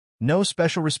No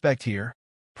special respect here.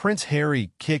 Prince Harry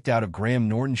kicked out of Graham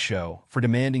Norton Show for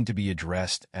demanding to be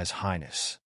addressed as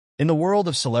Highness. In the world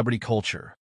of celebrity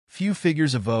culture, few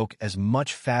figures evoke as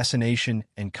much fascination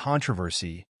and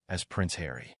controversy as Prince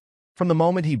Harry. From the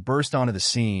moment he burst onto the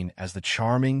scene as the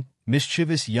charming,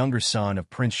 mischievous younger son of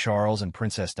Prince Charles and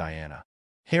Princess Diana,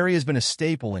 Harry has been a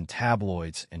staple in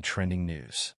tabloids and trending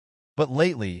news. But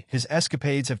lately, his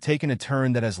escapades have taken a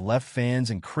turn that has left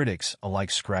fans and critics alike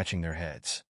scratching their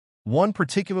heads. One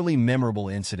particularly memorable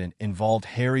incident involved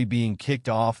Harry being kicked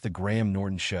off the Graham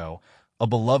Norton Show, a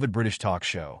beloved British talk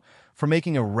show, for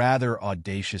making a rather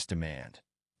audacious demand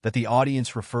that the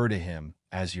audience refer to him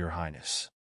as Your Highness.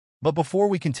 But before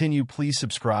we continue, please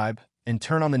subscribe and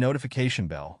turn on the notification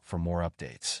bell for more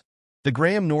updates. The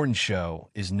Graham Norton Show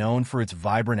is known for its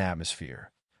vibrant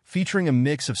atmosphere, featuring a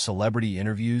mix of celebrity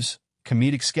interviews,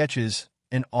 comedic sketches,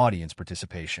 and audience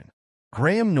participation.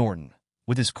 Graham Norton,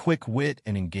 with his quick wit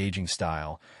and engaging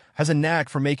style, has a knack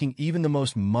for making even the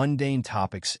most mundane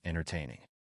topics entertaining.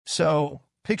 So,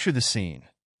 picture the scene.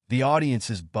 The audience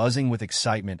is buzzing with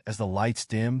excitement as the lights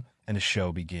dim and the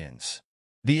show begins.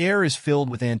 The air is filled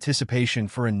with anticipation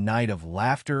for a night of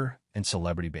laughter and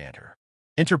celebrity banter.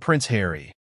 Enter Prince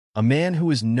Harry, a man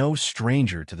who is no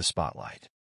stranger to the spotlight.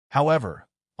 However,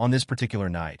 on this particular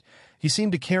night, he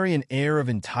seemed to carry an air of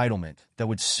entitlement that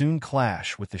would soon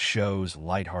clash with the show's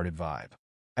lighthearted vibe.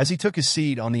 As he took his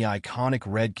seat on the iconic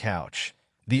red couch,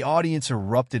 the audience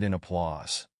erupted in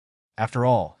applause. After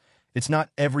all, it's not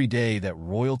every day that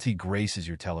royalty graces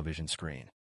your television screen.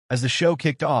 As the show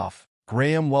kicked off,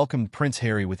 Graham welcomed Prince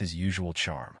Harry with his usual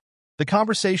charm. The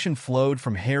conversation flowed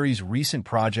from Harry's recent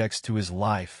projects to his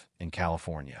life in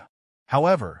California.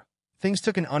 However, things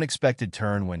took an unexpected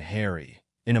turn when Harry,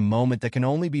 in a moment that can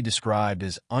only be described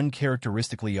as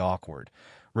uncharacteristically awkward,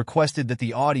 requested that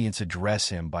the audience address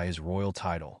him by his royal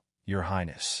title, Your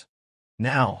Highness.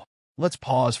 Now, let's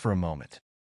pause for a moment.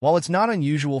 While it's not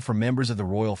unusual for members of the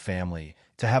royal family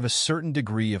to have a certain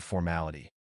degree of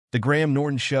formality, the Graham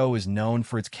Norton Show is known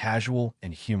for its casual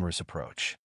and humorous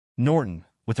approach. Norton,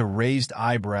 with a raised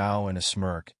eyebrow and a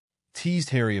smirk,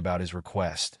 teased Harry about his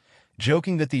request,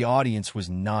 joking that the audience was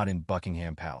not in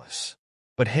Buckingham Palace.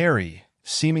 But Harry,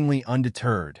 seemingly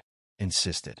undeterred,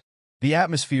 insisted. The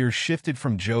atmosphere shifted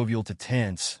from jovial to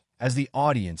tense as the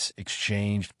audience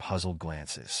exchanged puzzled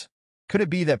glances. Could it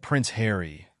be that Prince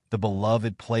Harry, the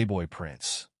beloved Playboy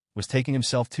prince, was taking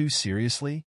himself too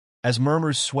seriously? As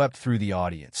murmurs swept through the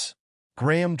audience,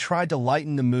 Graham tried to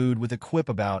lighten the mood with a quip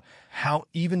about how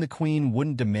even the Queen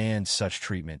wouldn't demand such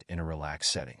treatment in a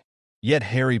relaxed setting. Yet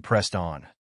Harry pressed on,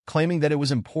 claiming that it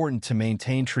was important to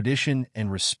maintain tradition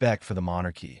and respect for the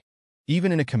monarchy,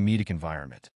 even in a comedic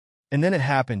environment. And then it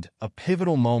happened, a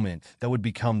pivotal moment that would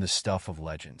become the stuff of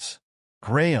legends.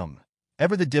 Graham,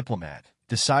 ever the diplomat,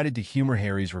 decided to humor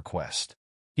Harry's request.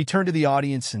 He turned to the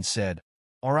audience and said,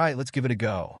 "All right, let's give it a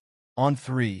go. On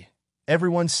three,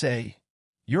 everyone say,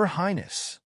 'Your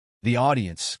Highness.'" The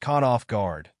audience, caught off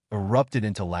guard, erupted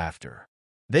into laughter.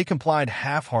 They complied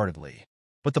half-heartedly,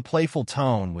 but the playful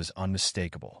tone was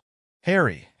unmistakable.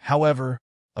 Harry, however,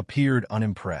 appeared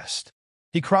unimpressed.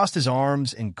 He crossed his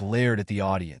arms and glared at the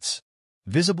audience,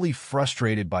 visibly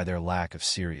frustrated by their lack of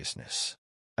seriousness.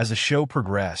 As the show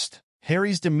progressed,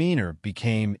 Harry's demeanor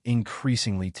became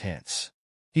increasingly tense.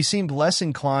 He seemed less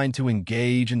inclined to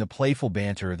engage in the playful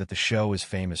banter that the show is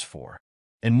famous for,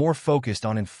 and more focused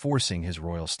on enforcing his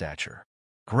royal stature.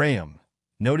 Graham,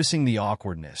 noticing the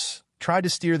awkwardness, tried to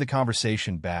steer the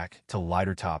conversation back to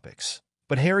lighter topics,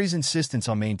 but Harry's insistence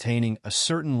on maintaining a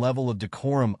certain level of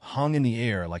decorum hung in the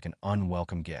air like an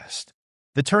unwelcome guest.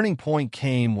 The turning point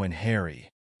came when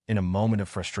Harry, in a moment of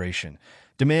frustration,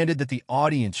 demanded that the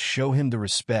audience show him the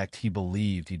respect he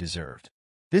believed he deserved.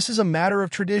 "This is a matter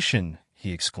of tradition,"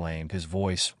 he exclaimed, his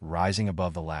voice rising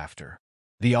above the laughter.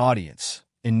 The audience,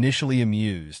 initially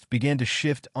amused, began to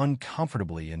shift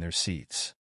uncomfortably in their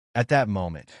seats. At that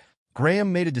moment,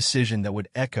 Graham made a decision that would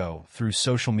echo through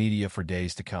social media for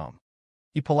days to come.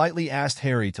 He politely asked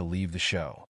Harry to leave the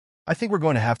show. "I think we're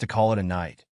going to have to call it a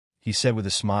night," he said with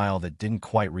a smile that didn't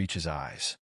quite reach his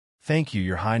eyes. "Thank you,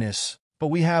 Your Highness, but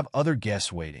we have other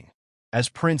guests waiting." As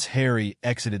Prince Harry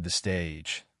exited the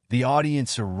stage, the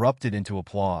audience erupted into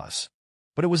applause,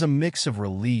 but it was a mix of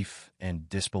relief and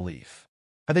disbelief.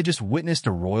 Had they just witnessed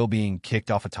a royal being kicked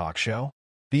off a talk show?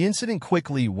 The incident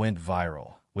quickly went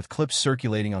viral, with clips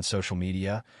circulating on social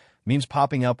media, memes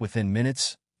popping up within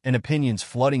minutes, and opinions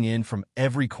flooding in from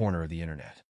every corner of the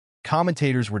internet.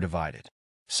 Commentators were divided.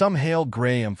 Some hailed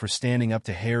Graham for standing up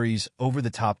to Harry's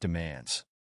over-the-top demands,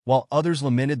 while others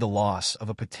lamented the loss of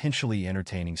a potentially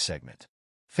entertaining segment.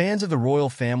 Fans of the royal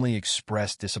family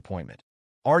expressed disappointment.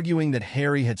 arguing that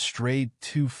Harry had strayed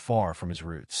too far from his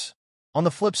roots. On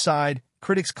the flip side,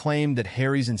 critics claimed that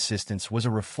Harry's insistence was a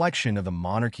reflection of the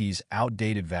monarchy's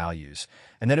outdated values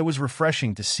and that it was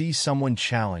refreshing to see someone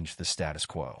challenge the status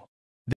quo.